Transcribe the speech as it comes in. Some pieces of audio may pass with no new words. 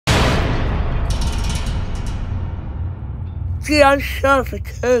Gee, I'm shut for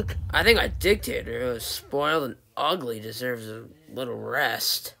cake. I think a dictator who is spoiled and ugly deserves a little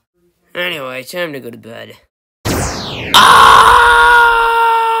rest. Anyway, time to go to bed. Ah!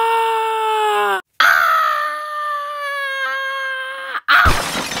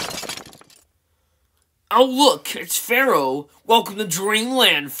 Oh look, it's Pharaoh. Welcome to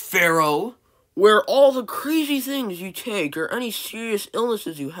Dreamland, Pharaoh. Where all the crazy things you take or any serious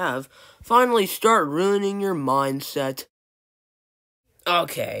illnesses you have finally start ruining your mindset.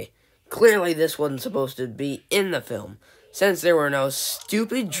 Okay, clearly this wasn't supposed to be in the film, since there were no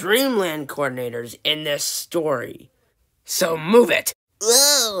stupid Dreamland coordinators in this story. So move it!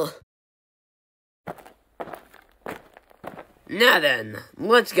 Ugh. Now then,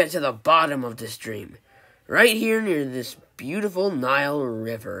 let's get to the bottom of this dream. Right here near this beautiful Nile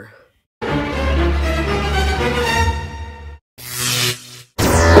River.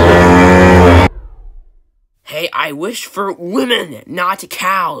 Hey, I wish for women, not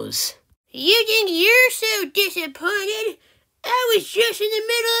cows. You think you're so disappointed? I was just in the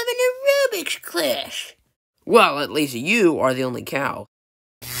middle of an aerobics class. Well, at least you are the only cow.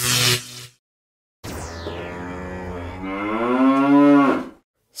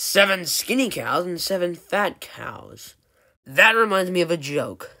 Seven skinny cows and 7 fat cows. That reminds me of a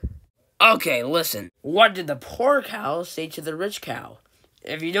joke. Okay, listen. What did the poor cow say to the rich cow?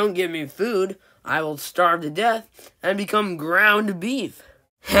 If you don't give me food, I will starve to death and become ground beef.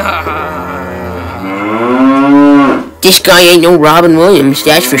 This guy ain't no Robin Williams,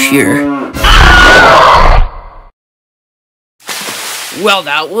 that's for sure. Well,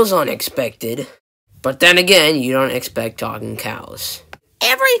 that was unexpected. But then again, you don't expect talking cows.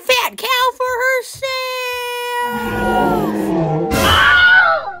 Every fat cow for herself!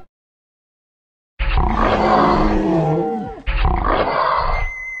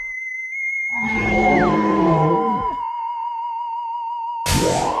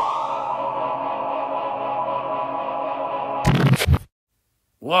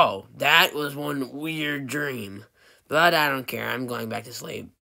 Whoa, that was one weird dream. But I don't care, I'm going back to sleep.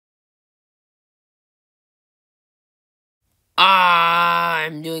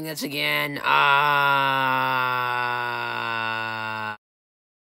 I'm doing this again.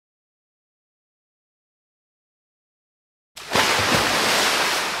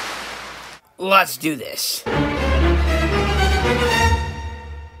 Let's do this.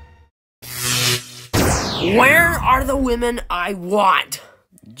 Where are the women I want?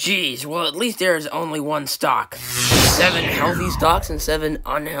 Geez, well at least there is only one stock. 7 healthy stocks and 7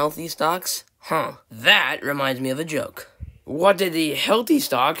 unhealthy stocks? Huh, that reminds me of a joke. What did the healthy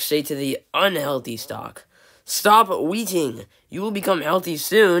stock say to the unhealthy stock? Stop weeting. You will become healthy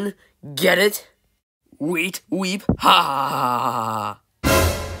soon. Get it? Wheat, weep, ha ha ha ha.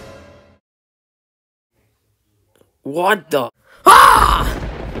 What the? Ah!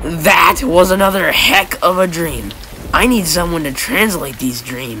 That was another heck of a dream. I need someone to translate these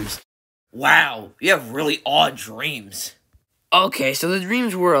dreams. Wow, you have really odd dreams. Okay, so the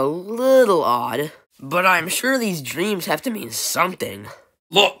dreams were a little odd, but I'm sure these dreams have to mean something.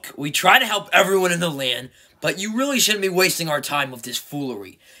 Look, we try to help everyone in the land, but you really shouldn't be wasting our time with this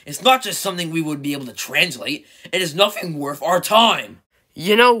foolery. It's not just something we would be able to translate. It is nothing worth our time.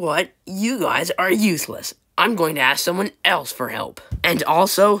 You know what? You guys are useless. I'm going to ask someone else for help. And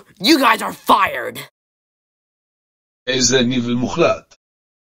also, you guys are fired. إذا نيفل مخلات.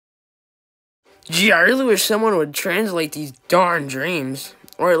 Gee, I really wish someone would translate these darn dreams.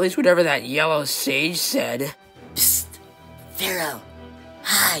 Or at least whatever that yellow sage said. Psst. Pharaoh.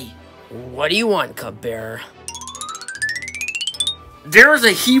 Hi. What do you want, cupbearer? There is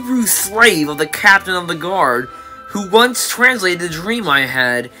a Hebrew slave of the captain of the guard who once translated the dream I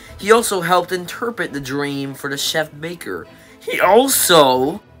had. He also helped interpret the dream for the chef-baker. He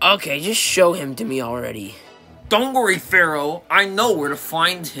also... Okay, just show him to me already. Don't worry, Pharaoh. I know where to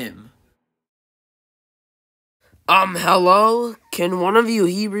find him. Hello? Can one of you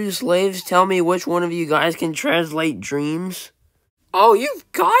Hebrew slaves tell me which one of you guys can translate dreams? Oh, you've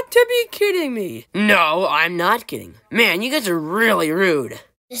got to be kidding me. No, I'm not kidding. Man, you guys are really rude.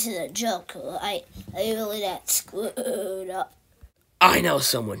 This is a joke. I really got screwed up. I know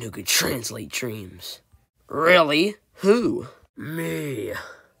someone who could translate dreams. Really? Who? Me.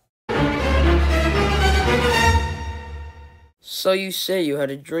 So you say you had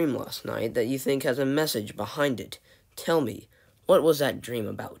a dream last night that you think has a message behind it. Tell me, what was that dream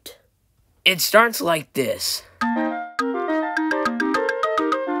about? It starts like this.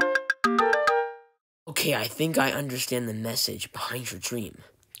 Okay, I think I understand the message behind your dream.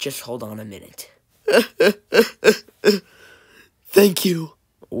 Just hold on a minute. Thank you.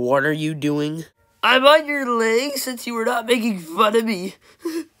 What are you doing? I'm on your leg since you were not making fun of me.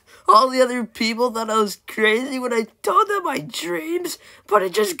 All the other people thought I was crazy when I told them my dreams, but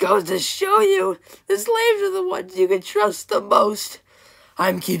it just goes to show you, the slaves are the ones you can trust the most.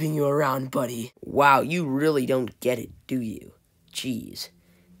 I'm keeping you around, buddy. Wow, you really don't get it, do you? Jeez.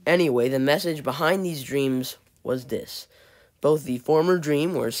 Anyway, the message behind these dreams was this. Both the former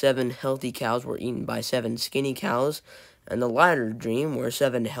dream, where 7 healthy cows were eaten by 7 skinny cows, and the latter dream, where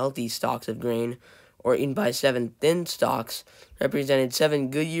 7 healthy stalks of grain were eaten by 7 thin stalks, represented 7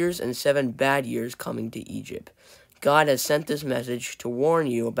 good years and 7 bad years coming to Egypt. God has sent this message to warn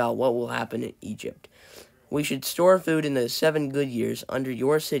you about what will happen in Egypt. We should store food in the 7 good years under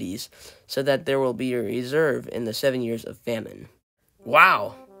your cities, so that there will be a reserve in the 7 years of famine.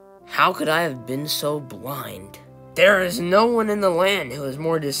 Wow, how could I have been so blind? There is no one in the land who is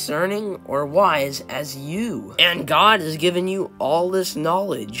more discerning or wise as you, and God has given you all this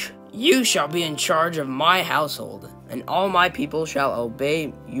knowledge. You shall be in charge of my household, and all my people shall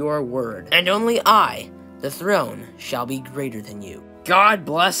obey your word, and only I, the throne, shall be greater than you. God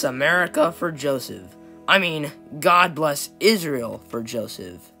bless America for Joseph. God bless Israel for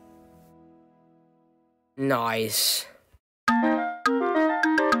Joseph. Nice.